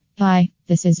Hi,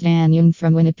 this is Dan Young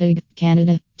from Winnipeg,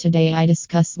 Canada. Today I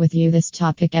discuss with you this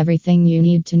topic, everything you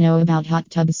need to know about hot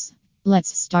tubs.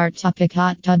 Let's start topic.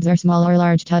 Hot tubs are small or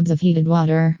large tubs of heated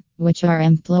water, which are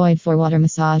employed for water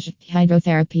massage,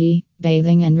 hydrotherapy,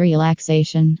 bathing and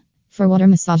relaxation. For water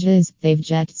massages, they've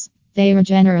jets. They are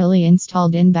generally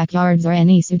installed in backyards or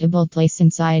any suitable place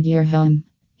inside your home.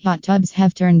 Hot tubs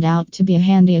have turned out to be a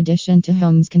handy addition to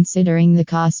homes considering the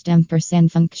cost and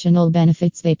functional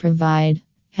benefits they provide.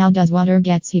 How does water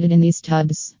get heated in these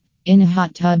tubs? In a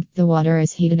hot tub, the water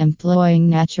is heated employing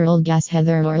natural gas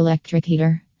heater or electric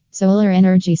heater. Solar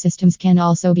energy systems can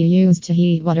also be used to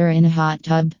heat water in a hot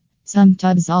tub. Some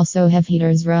tubs also have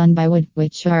heaters run by wood,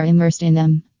 which are immersed in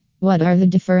them. What are the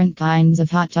different kinds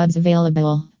of hot tubs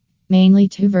available? Mainly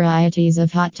two varieties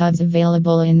of hot tubs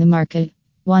available in the market.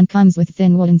 One comes with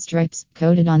thin wooden strips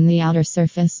coated on the outer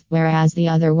surface, whereas the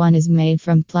other one is made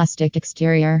from plastic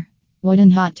exterior.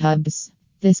 Wooden hot tubs.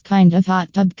 This kind of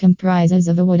hot tub comprises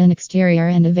of a wooden exterior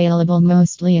and available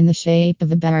mostly in the shape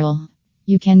of a barrel.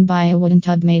 You can buy a wooden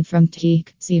tub made from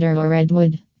teak, cedar or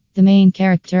redwood. The main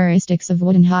characteristics of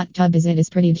wooden hot tub is it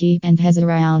is pretty deep and has a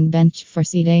round bench for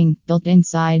seating built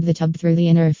inside the tub through the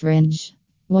inner fringe.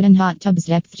 Wooden hot tub's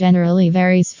depth generally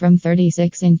varies from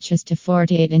 36 inches to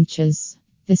 48 inches.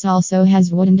 This also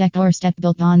has wooden deck or step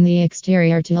built on the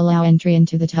exterior to allow entry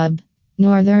into the tub.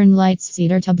 Northern Lights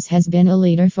Cedar Tubs has been a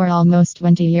leader for almost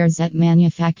 20 years at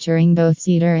manufacturing both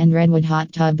cedar and redwood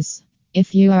hot tubs.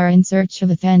 If you are in search of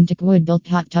authentic wood-built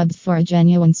hot tubs for a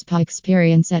genuine spa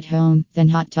experience at home, then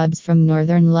hot tubs from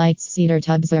Northern Lights Cedar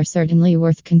Tubs are certainly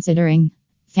worth considering.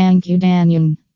 Thank you, Dan Young.